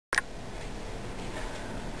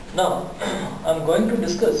Now, I'm going to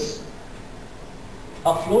discuss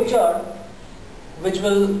a flowchart which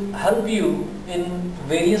will help you in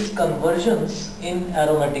various conversions in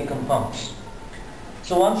aromatic compounds.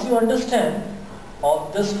 So once you understand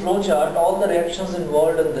of this flowchart, all the reactions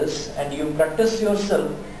involved in this, and you practice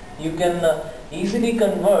yourself, you can easily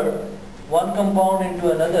convert one compound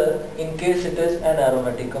into another in case it is an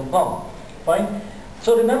aromatic compound. Fine.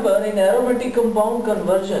 So remember, in aromatic compound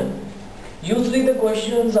conversion, usually the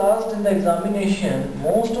questions asked in the examination,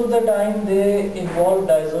 most of the time they involve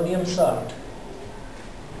diazonium salt.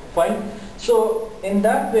 Fine. So in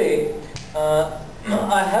that way,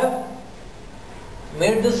 I have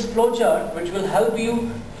made this flowchart which will help you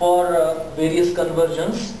for various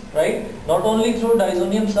conversions, right? Not only through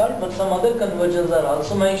diazonium salt, but some other conversions are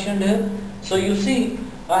also mentioned here. So you see,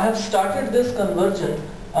 I have started this conversion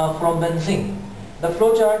from benzene. The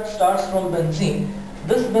flowchart starts from benzene.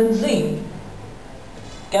 This benzene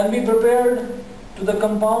can be prepared to the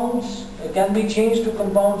compounds, can be changed to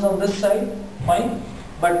compounds on this side, fine.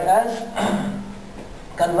 But as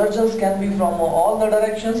conversions can be from all the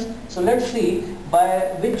directions, so let's see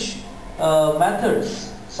by which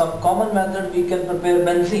methods, some common method we can prepare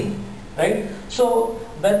benzene, right? So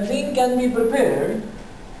benzene can be prepared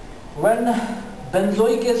when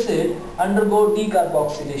benzoic acid undergo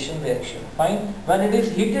decarboxylation reaction, fine. When it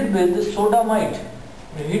is heated with sodamide,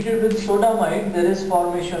 there is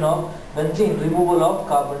formation of benzene, removal of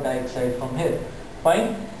carbon dioxide from here,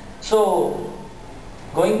 fine. So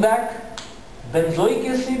going back, benzoic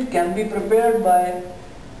acid can be prepared by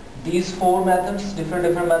these four methods, different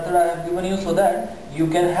methods I have given you, so that you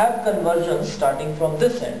can have conversions starting from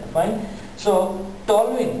this end, fine. So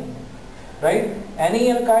toluene, right? Any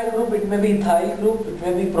alkyl group, it may be ethyl group, it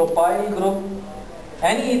may be propyl group,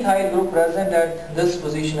 any ethyl group present at this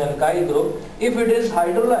position, alkyl group, if it is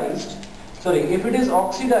if it is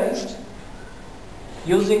oxidized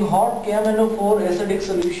using hot KMnO4 acidic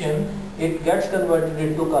solution, it gets converted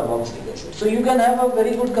into carboxylic acid. So you can have a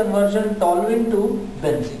very good conversion, toluene to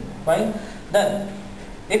benzene, fine. Then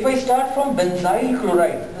if I start from benzyl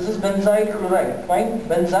chloride, this is benzyl chloride, fine.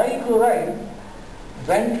 Benzyl chloride,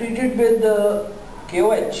 when treated with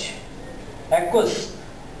KOH, aqueous,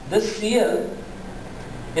 this Cl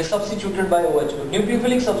is substituted by OH group,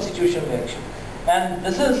 nucleophilic substitution reaction. And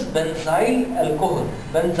this is benzyl alcohol.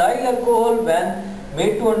 Benzyl alcohol, when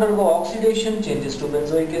made to undergo oxidation, changes to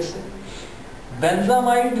benzoic acid.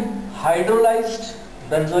 Benzamide, hydrolyzed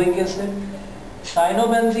benzoic acid.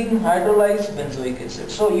 Cyanobenzene, hydrolyzed benzoic acid.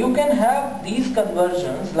 So you can have these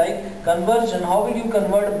conversions, like conversion, how will you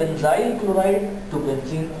convert benzyl chloride to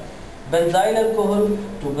benzene, benzyl alcohol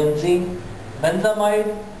to benzene,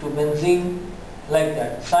 benzamide to benzene, like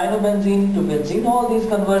that, cyanobenzene to benzene. All these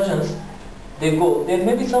conversions, they go. There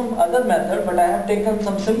may be some other method, but I have taken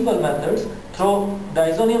some simple methods. Through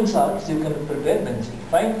diazonium salts you can prepare benzene,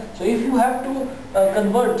 fine. So if you have to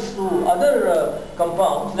convert to other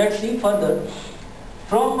compounds, let's see further.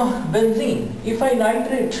 From benzene, if I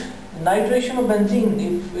nitration of benzene,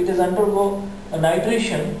 if it is undergo a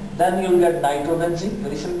nitration, then you will get nitrobenzene,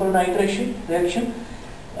 very simple nitration reaction.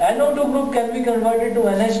 NO2 group can be converted to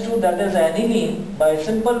NH2, that is aniline, by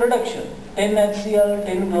simple reduction. 10 HCl,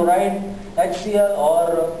 10 chloride HCl,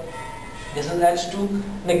 or this is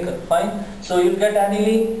H2 nickel, fine. So you get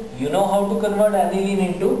aniline, you know how to convert aniline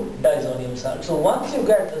into diazonium salt. So once you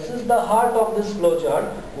get, this is the heart of this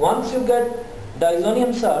flowchart, once you get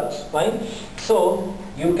diazonium salts, fine, so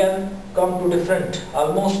you can come to different,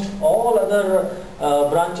 almost all other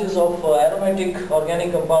branches of aromatic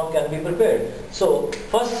organic compound can be prepared. So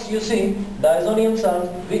first you see diazonium salts,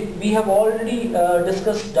 we have already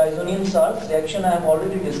discussed diazonium salts, reaction I have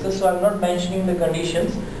already discussed, so I am not mentioning the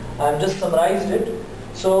conditions, I have just summarized it.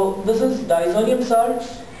 So this is diazonium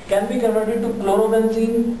salts, can be converted to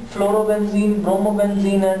chlorobenzene, fluorobenzene,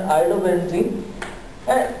 bromobenzene and iodobenzene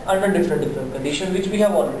under different conditions, which we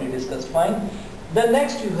have already discussed, fine. Then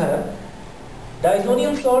next you have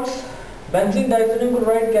diazonium salts. Benzene diazonium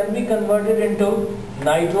chloride can be converted into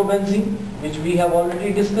nitrobenzene, which we have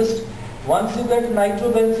already discussed. Once you get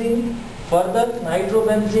nitrobenzene, further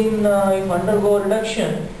nitrobenzene if undergo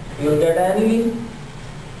reduction, you will get aniline,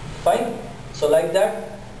 fine. So like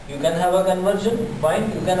that you can have a conversion,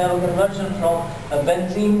 fine. You can have a conversion from a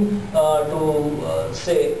benzene to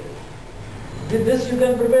say this you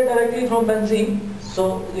can prepare directly from benzene.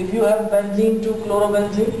 So if you have benzene to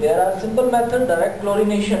chlorobenzene, there are simple method, direct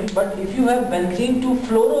chlorination. But if you have benzene to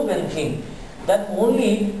fluorobenzene, then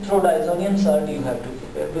only through diazonium salt you have to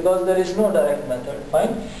prepare, because there is no direct method,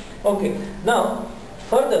 fine. Okay, now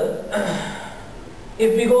further,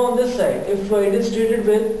 if we go on this side, if it is treated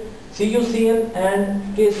with CuCN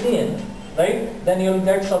and KCN, right? Then you will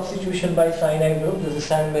get substitution by cyanide group. This is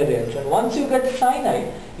Sandmeyer reaction. Once you get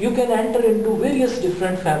cyanide, you can enter into various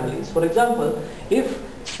different families. For example, if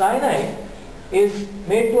cyanide is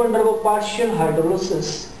made to undergo partial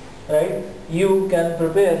hydrolysis, right, you can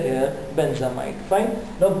prepare here benzamide. Fine.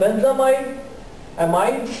 Now benzamide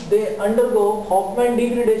amides, they undergo Hofmann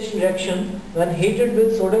degradation reaction. When heated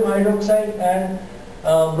with sodium hydroxide and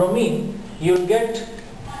bromine, you will get,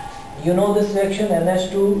 you know, this reaction,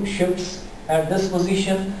 NH2 shifts at this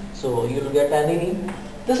position, so you will get aniline.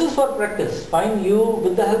 This is for practice. Fine. You,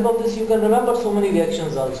 with the help of this, you can remember so many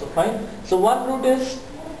reactions also. Fine. So one route is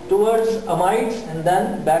towards amides and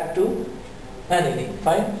then back to aniline.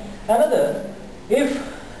 Fine. Another, if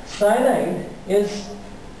cyanide is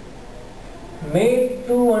made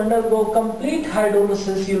to undergo complete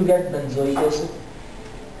hydrolysis, you get benzoic acid.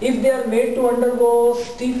 If they are made to undergo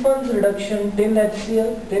Stephen's reduction, tin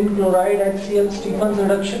HCl, tin chloride HCl, Stephen's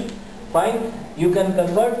reduction, fine, you can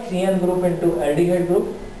convert CN group into aldehyde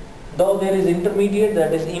group. Though there is intermediate,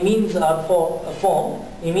 that is imines are formed.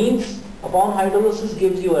 Imines upon hydrolysis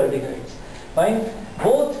gives you aldehydes. Fine.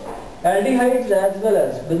 Both aldehydes as well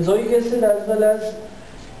as benzoic acid as well as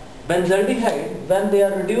benzaldehyde, when they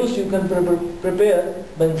are reduced, you can prepare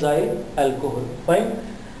benzyl alcohol. Fine.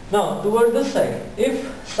 Now toward this side, if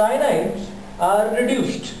cyanides are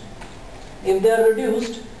reduced, if they are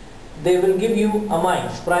reduced, they will give you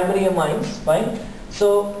amines, primary amines. Fine.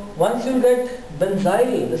 So once you get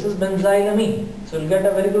benzyl, this is benzylamine, so you'll get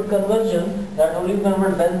a very good conversion, that will you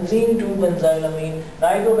convert benzene to benzylamine,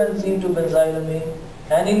 nitrobenzene to benzylamine,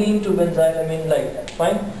 aniline to benzylamine, like that.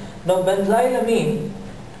 Fine. Now benzylamine,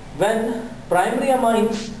 when primary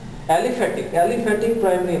amines aliphatic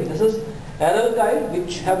primary amine, this is aralkyl,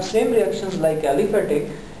 which have same reactions like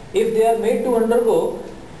aliphatic, if they are made to undergo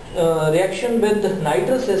reaction with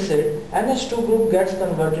nitrous acid, NH2 group gets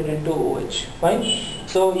converted into OH. Fine.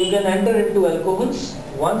 So you can enter into alcohols.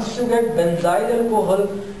 Once you get benzyl alcohol,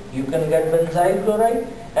 you can get benzyl chloride,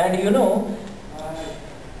 and you know,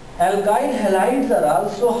 alkyl halides are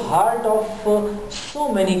also heart of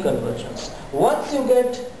so many conversions. Once you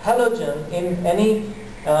get halogen in any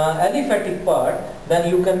aliphatic part, then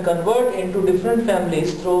you can convert into different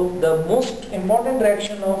families through the most important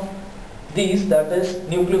reaction of these, that is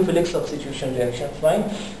nucleophilic substitution reactions. Fine.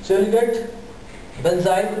 So you will get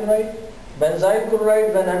benzyl chloride. Benzyl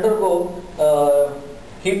chloride, when undergo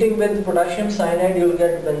heating with potassium cyanide, you will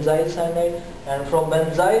get benzyl cyanide, and from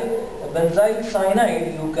benzyl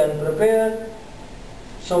cyanide you can prepare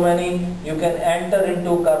so many. You can enter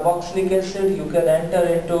into carboxylic acid, you can enter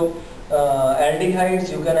into aldehydes,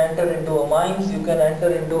 you can enter into amines, you can enter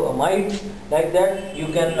into amides. Like that you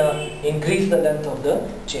can increase the length of the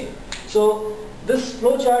chain. So this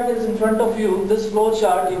flow chart is in front of you. This flow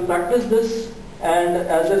chart, you practice this, and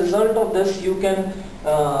as a result of this you can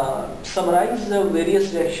summarize the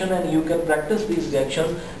various reactions and you can practice these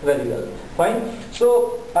reactions very well. Fine.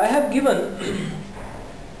 So I have given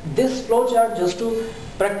this flow chart just to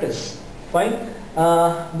practice. Fine.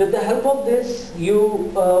 With the help of this,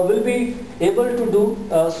 you will be able to do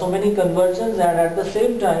so many conversions, and at the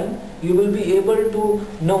same time you will be able to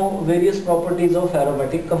know various properties of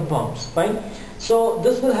aromatic compounds. Fine. So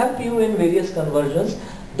this will help you in various conversions.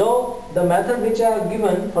 Though the method which I have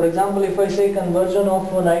given, for example, if I say conversion of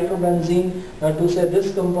nitrobenzene to say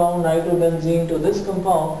this compound, nitrobenzene to this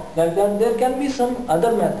compound, like that, there can be some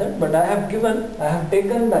other method, but I have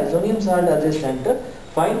taken diazonium salt as a center.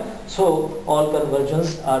 Fine. So all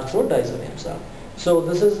conversions are through diazonium salt. So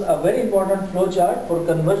this is a very important flow chart for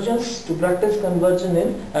conversions, to practice conversion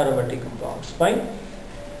in aromatic compounds. Fine.